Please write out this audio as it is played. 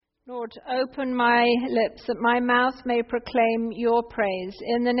Lord, open my lips that my mouth may proclaim your praise.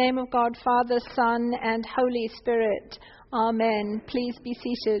 In the name of God, Father, Son, and Holy Spirit. Amen. Please be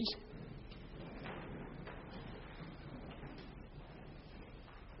seated.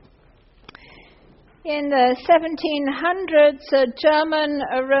 In the 1700s, a German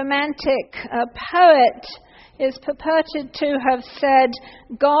romantic poet is purported to have said,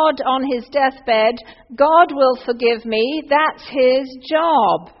 God on his deathbed, God will forgive me, that's his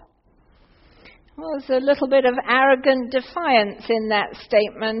job. Well, there's a little bit of arrogant defiance in that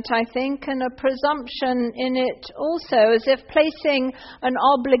statement, I think, and a presumption in it also, as if placing an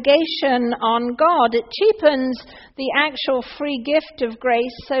obligation on God. It cheapens the actual free gift of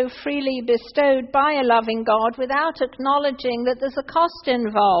grace so freely bestowed by a loving God without acknowledging that there's a cost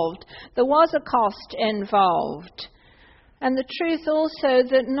involved. There was a cost involved. And the truth also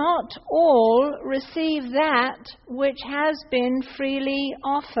that not all receive that which has been freely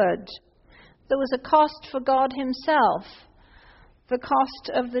offered. There was a cost for God himself, the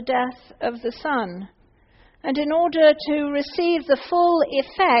cost of the death of the Son. And in order to receive the full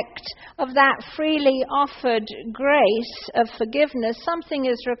effect of that freely offered grace of forgiveness, something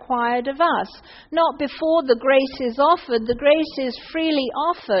is required of us. Not before the grace is offered, the grace is freely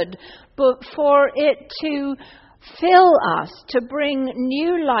offered, but for it to fill us, to bring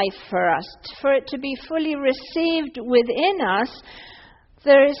new life for us, for it to be fully received within us,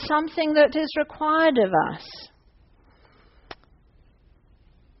 there is something that is required of us.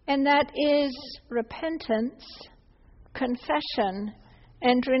 And that is repentance, confession,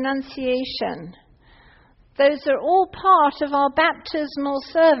 and renunciation. Those are all part of our baptismal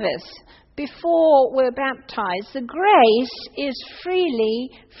service before we're baptized. The grace is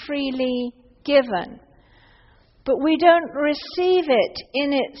freely given. But we don't receive it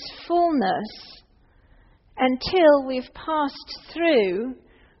in its fullness until we've passed through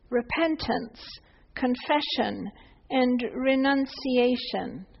repentance, confession, and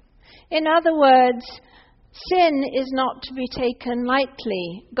renunciation. In other words, sin is not to be taken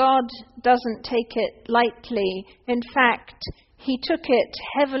lightly. God doesn't take it lightly. In fact, he took it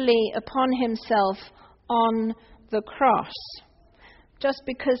heavily upon himself on the cross. Just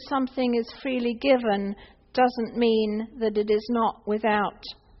because something is freely given doesn't mean that it is not without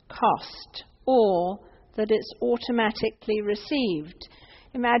cost or that it's automatically received.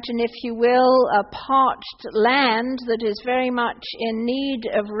 Imagine, if you will, a parched land that is very much in need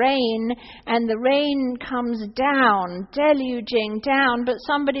of rain, and the rain comes down, deluging down, but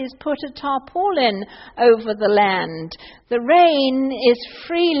somebody's put a tarpaulin over the land. The rain is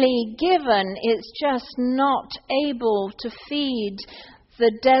freely given, it's just not able to feed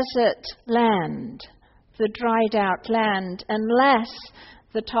the desert land, the dried out land, unless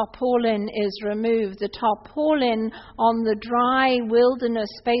the tarpaulin is removed. The tarpaulin on the dry wilderness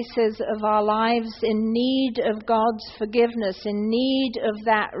spaces of our lives in need of God's forgiveness, in need of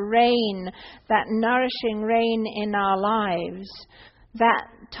that rain, that nourishing rain in our lives. That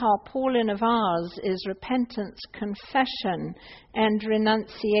tarpaulin of ours is repentance, confession, and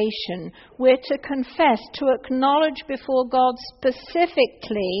renunciation. We're to confess, to acknowledge before God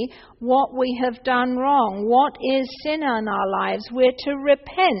specifically what we have done wrong, what is sin in our lives. We're to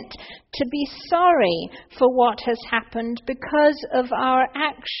repent, to be sorry for what has happened because of our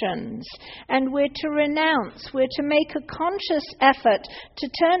actions. And we're to renounce, we're to make a conscious effort to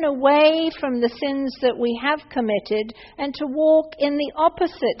turn away from the sins that we have committed and to walk in the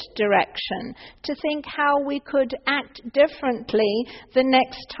opposite direction, to think how we could act differently the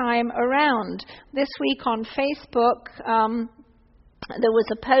next time around. This week on Facebook, there was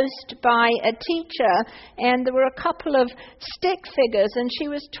a post by a teacher, and there were a couple of stick figures, and she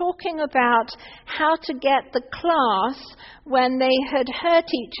was talking about how to get the class, when they had hurt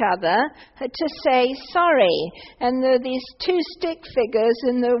each other, to say sorry. And there are these two stick figures,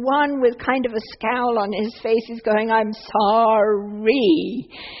 and the one with kind of a scowl on his face is going, I'm sorry.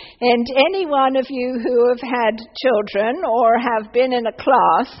 And any one of you who have had children or have been in a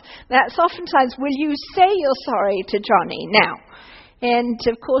class, that's oftentimes, will you say you're sorry to Johnny now? And,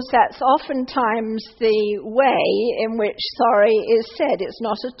 of course, that's oftentimes the way in which sorry is said. It's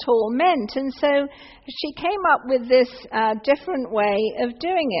not at all meant. And so she came up with this different way of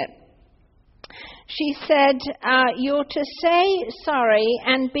doing it. She said, you're to say sorry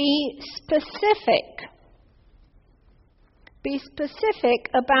and be specific. Be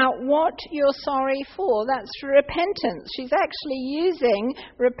specific about what you're sorry for. That's repentance. She's actually using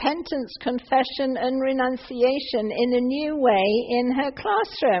repentance, confession, and renunciation in a new way in her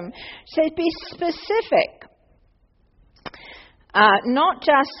classroom. She says, be specific. Not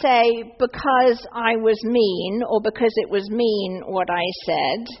just say, because I was mean, or because it was mean what I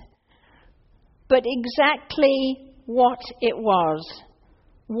said. but exactly what it was.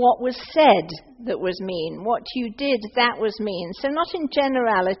 What was said that was mean. What you did, that was mean. So not in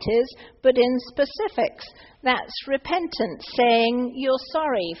generalities, but in specifics. That's repentance, saying you're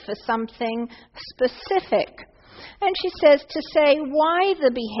sorry for something specific. And she says to say why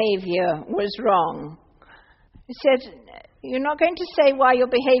the behavior was wrong. She said, you're not going to say why your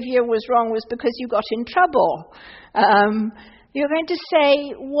behavior was wrong was because you got in trouble. You're going to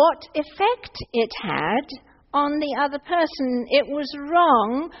say what effect it had on the other person. It was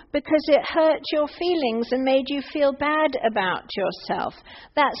wrong because it hurt your feelings and made you feel bad about yourself.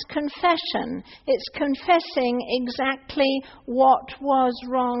 That's confession. It's confessing exactly what was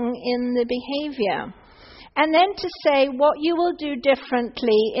wrong in the behavior. And then to say what you will do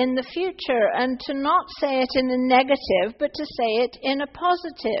differently in the future, and to not say it in a negative, but to say it in a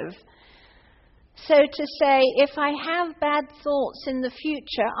positive. So to say, if I have bad thoughts in the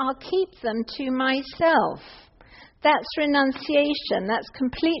future, I'll keep them to myself. That's renunciation. That's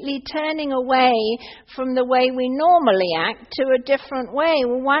completely turning away from the way we normally act to a different way.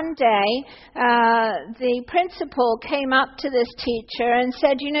 Well, one day, the principal came up to this teacher and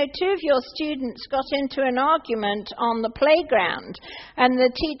said, 2 of your students got into an argument on the playground. And the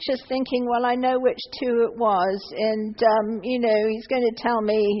teacher's thinking, well, I know which 2 it was. And, he's going to tell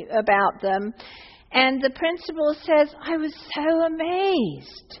me about them. And the principal says, I was so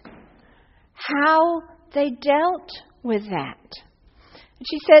amazed how they dealt with that. And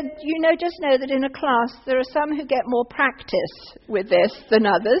she said, just know that in a class there are some who get more practice with this than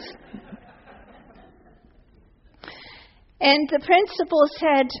others. And the principal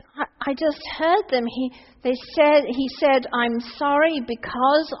said, I just heard them. He said, I'm sorry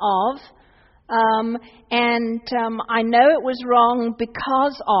because of, I know it was wrong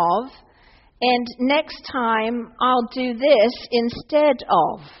because of, and next time I'll do this instead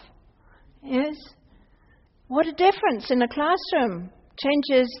of. Yes? What a difference in a classroom.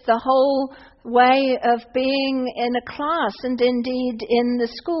 Changes the whole way of being in a class and indeed in the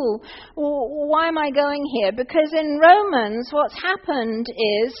school. Why am I going here? Because in Romans what's happened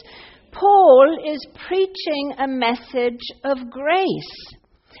is Paul is preaching a message of grace.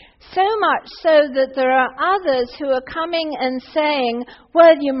 So much so that there are others who are coming and saying,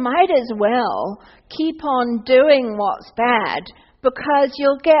 well, you might as well keep on doing what's bad, because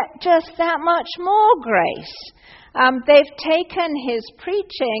you'll get just that much more grace. They've taken his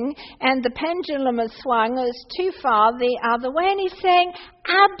preaching and the pendulum has swung as too far the other way. And he's saying,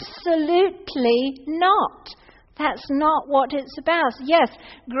 absolutely not. That's not what it's about. Yes,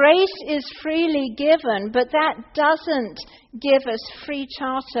 grace is freely given, but that doesn't give us free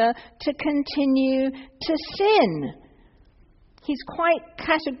charter to continue to sin. He's quite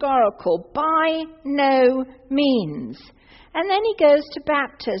categorical, by no means. And then he goes to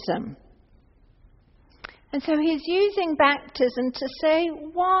baptism. And so he's using baptism to say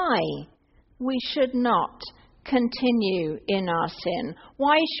why we should not continue in our sin.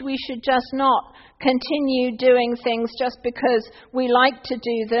 Why we should just not continue doing things just because we like to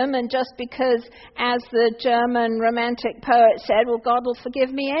do them, and just because, as the German romantic poet said, well, God will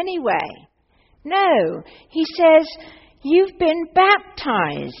forgive me anyway. No, he says, you've been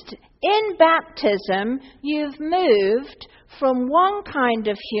baptized. In baptism, you've moved from one kind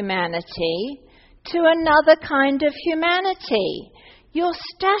of humanity to another kind of humanity. Your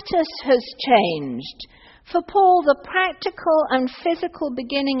status has changed. For Paul, the practical and physical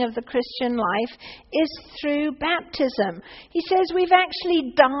beginning of the Christian life is through baptism. He says we've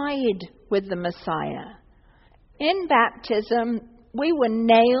actually died with the Messiah. In baptism, we were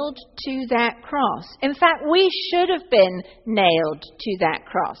nailed to that cross. In fact, we should have been nailed to that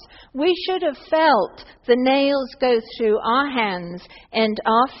cross. We should have felt the nails go through our hands and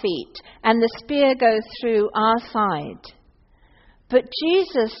our feet, and the spear go through our side. But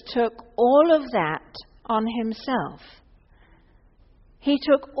Jesus took all of that on himself. He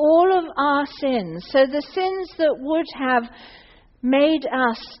took all of our sins. So the sins that would have made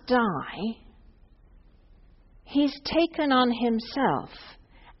us die, he's taken on himself,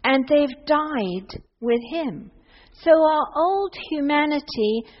 and they've died with him. So our old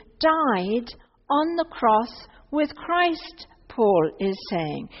humanity died on the cross with Christ, Paul is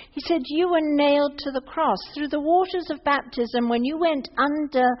saying. He said, you were nailed to the cross through the waters of baptism. When you went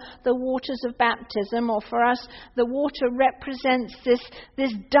under the waters of baptism, or for us, the water represents this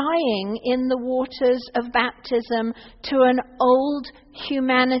dying in the waters of baptism to an old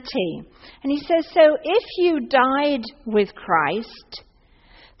humanity. And he says, so if you died with Christ,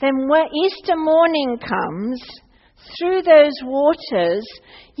 then when Easter morning comes, through those waters,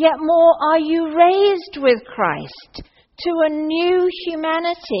 yet more are you raised with Christ to a new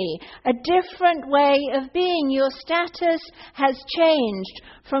humanity, a different way of being. Your status has changed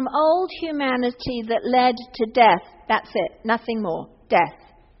from old humanity that led to death. That's it, nothing more, death.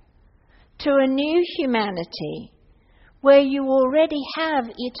 To a new humanity where you already have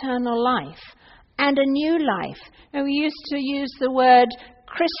eternal life and a new life. Now, we used to use the word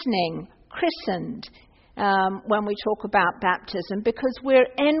christening, christened, when we talk about baptism, because we're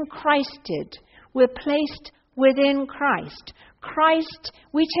enchristed. We're placed within Christ. Christ,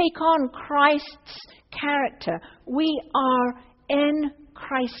 we take on Christ's character. We are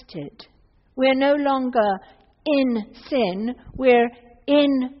enchristed. We're no longer in sin. We're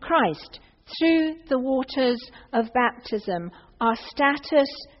in Christ. Through the waters of baptism, our status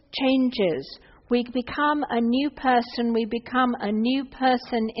changes. We become a new person. We become a new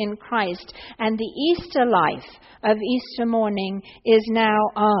person in Christ. And the Easter life of Easter morning is now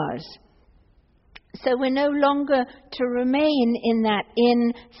ours. So we're no longer to remain in that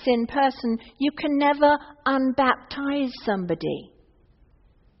in-sin person. You can never unbaptize somebody.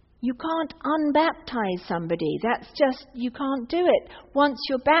 You can't unbaptize somebody. That's just, you can't do it. Once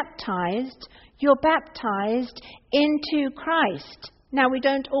you're baptized into Christ. Now, we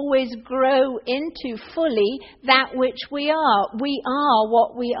don't always grow into fully that which we are. We are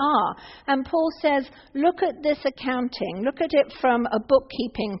what we are. And Paul says, look at this accounting. Look at it from a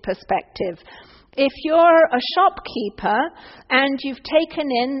bookkeeping perspective. If you're a shopkeeper and you've taken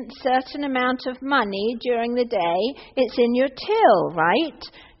in a certain amount of money during the day, it's in your till, right?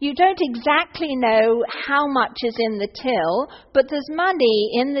 You don't exactly know how much is in the till, but there's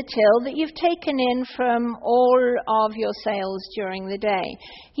money in the till that you've taken in from all of your sales during the day.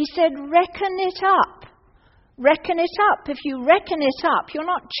 He said, reckon it up. Reckon it up. If you reckon it up, you're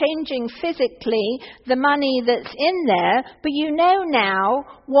not changing physically the money that's in there, but you know now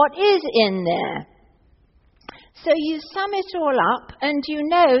what is in there. So you sum it all up and you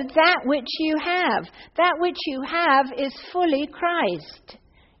know that which you have. That which you have is fully Christ.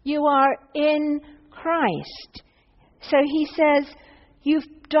 You are in Christ. So he says, you've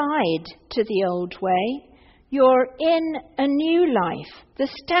died to the old way. You're in a new life. The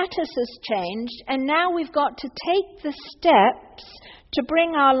status has changed, and now we've got to take the steps to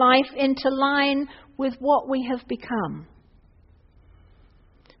bring our life into line with what we have become.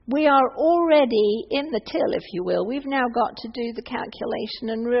 We are already in the till, if you will. We've now got to do the calculation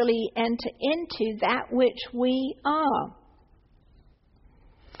and really enter into that which we are.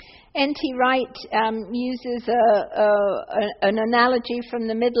 N.T. Wright uses an analogy from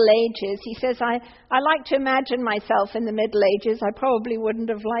the Middle Ages. He says, I like to imagine myself in the Middle Ages. I probably wouldn't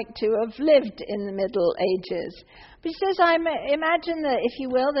have liked to have lived in the Middle Ages. But he says, imagine that, if you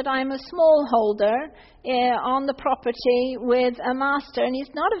will, that I'm a smallholder on the property with a master, and he's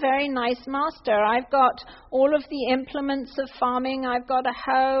not a very nice master. I've got all of the implements of farming. I've got a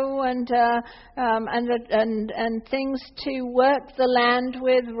hoe and things to work the land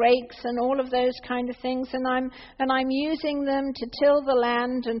with, rakes and all of those kind of things, and I'm using them to till the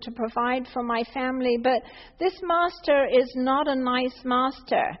land and to provide for my family. But this master is not a nice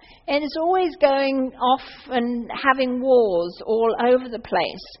master, and is always going off and having wars all over the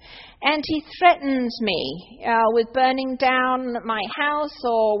place. And he threatens me with burning down my house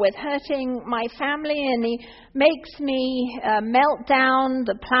or with hurting my family, and he makes me melt down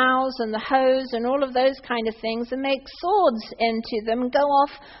the plows and the hoes and all of those kind of things and make swords into them and go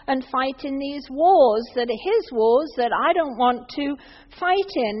off and fight in these wars that are his wars that I don't want to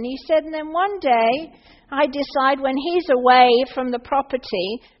fight in. And he said, and then one day I decide, when he's away from the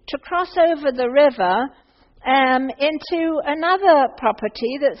property, to cross over the river into another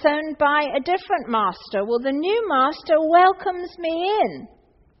property that's owned by a different master. Well, the new master welcomes me in,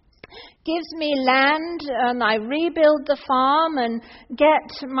 gives me land, and I rebuild the farm and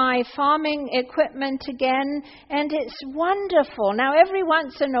get my farming equipment again, and it's wonderful. Now, every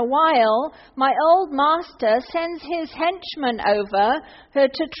once in a while, my old master sends his henchmen over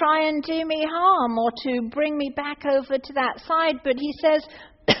to try and do me harm or to bring me back over to that side, but he says,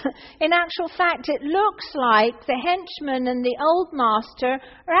 in actual fact, it looks like the henchmen and the old master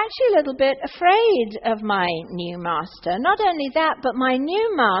are actually a little bit afraid of my new master. Not only that, but my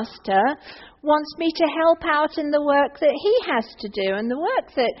new master wants me to help out in the work that he has to do. And the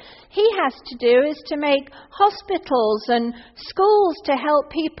work that he has to do is to make hospitals and schools to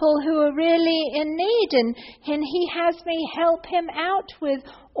help people who are really in need. And he has me help him out with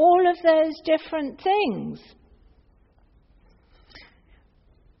all of those different things.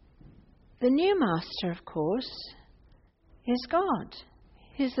 The new master, of course, is God.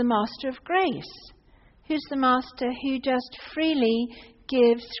 He's the master of grace. He's the master who just freely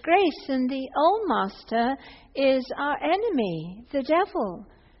gives grace. And the old master is our enemy, the devil,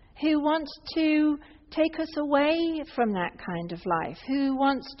 who wants to take us away from that kind of life, who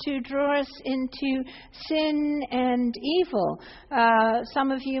wants to draw us into sin and evil.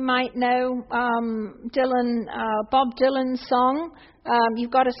 Some of you might know Bob Dylan's song, You've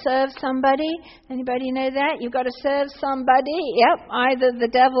Got to Serve Somebody. Anybody know that? You've got to serve somebody. Yep, either the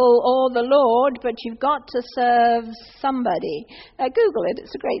devil or the Lord, but you've got to serve somebody. Google it.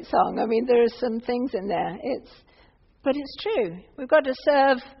 It's a great song. I mean, there are some things in there. But it's true. We've got to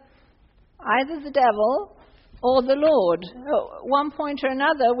serve either the devil or the Lord. At one point or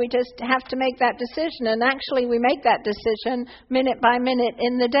another, we just have to make that decision. And actually, we make that decision minute by minute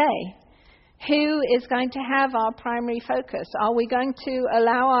in the day. Who is going to have our primary focus? Are we going to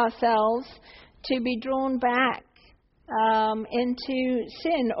allow ourselves to be drawn back into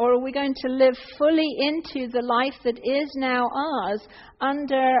sin? Or are we going to live fully into the life that is now ours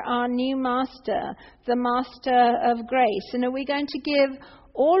under our new master, the master of grace? And are we going to give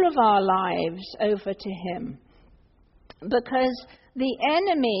all of our lives over to him? Because the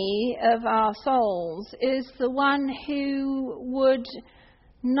enemy of our souls is the one who would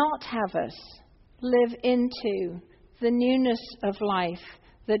not have us live into the newness of life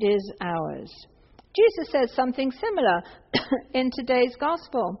that is ours. Jesus says something similar in today's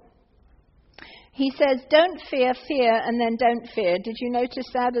gospel. He says, don't fear, and then don't fear. Did you notice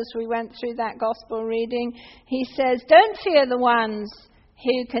that as we went through that gospel reading? He says, don't fear the ones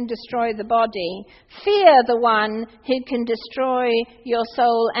who can destroy the body. Fear the one who can destroy your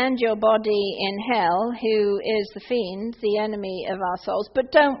soul and your body in hell, who is the fiend, the enemy of our souls.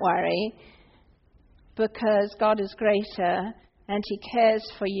 But don't worry, because God is greater, and he cares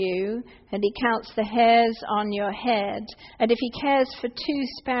for you, and he counts the hairs on your head. And if he cares for 2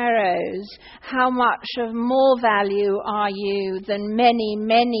 sparrows, how much of more value are you than many,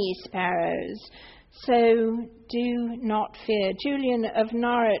 many sparrows? So do not fear. Julian of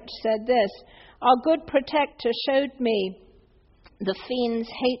Norwich said this, our good protector showed me the fiend's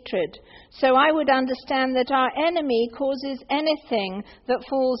hatred, so I would understand that our enemy causes anything that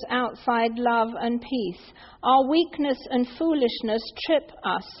falls outside love and peace. Our weakness and foolishness trip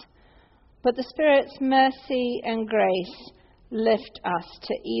us, but the Spirit's mercy and grace lift us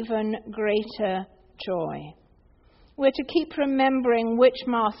to even greater joy. We're to keep remembering which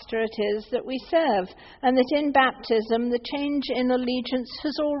master it is that we serve, and that in baptism the change in allegiance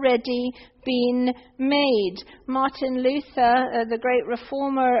has already been made. Martin Luther, the great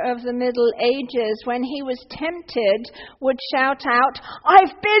reformer of the Middle Ages, when he was tempted, would shout out,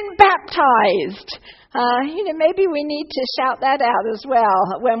 I've been baptized! Maybe we need to shout that out as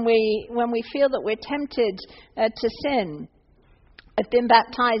well when we feel that we're tempted to sin. I've been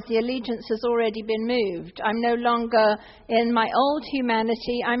baptized, the allegiance has already been moved. I'm no longer in my old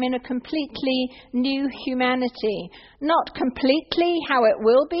humanity, I'm in a completely new humanity. Not completely how it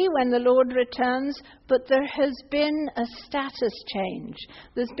will be when the Lord returns, but there has been a status change.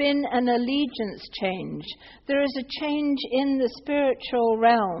 There's been an allegiance change. There is a change in the spiritual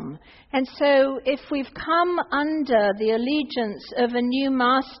realm. And so if we've come under the allegiance of a new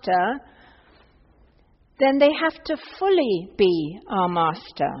master, then they have to fully be our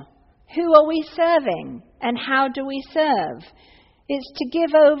master. Who are we serving, and how do we serve? It's to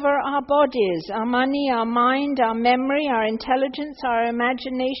give over our bodies, our money, our mind, our memory, our intelligence, our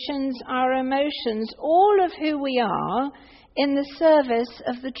imaginations, our emotions, all of who we are, in the service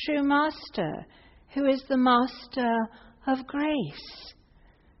of the true master, who is the master of grace.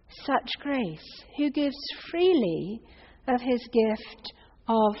 Such grace, who gives freely of his gift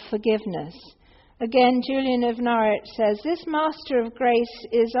of forgiveness. Again, Julian of Norwich says, this master of grace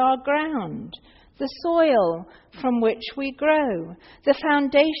is our ground, the soil from which we grow, the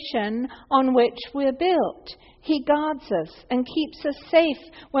foundation on which we're built. He guards us and keeps us safe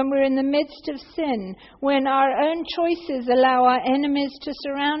when we're in the midst of sin, when our own choices allow our enemies to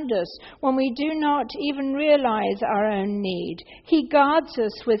surround us, when we do not even realize our own need. He guards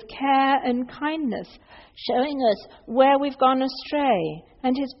us with care and kindness, showing us where we've gone astray,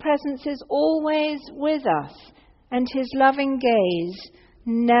 and his presence is always with us, and his loving gaze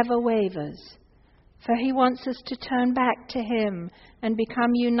never wavers. For he wants us to turn back to him and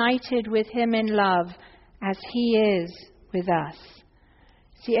become united with him in love as he is with us.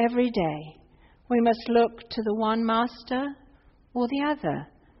 See, every day we must look to the one master or the other.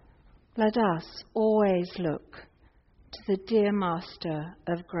 Let us always look to the dear master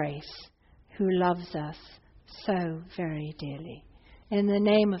of grace who loves us so very dearly. In the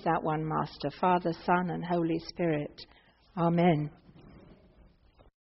name of that one master, Father, Son, and Holy Spirit. Amen.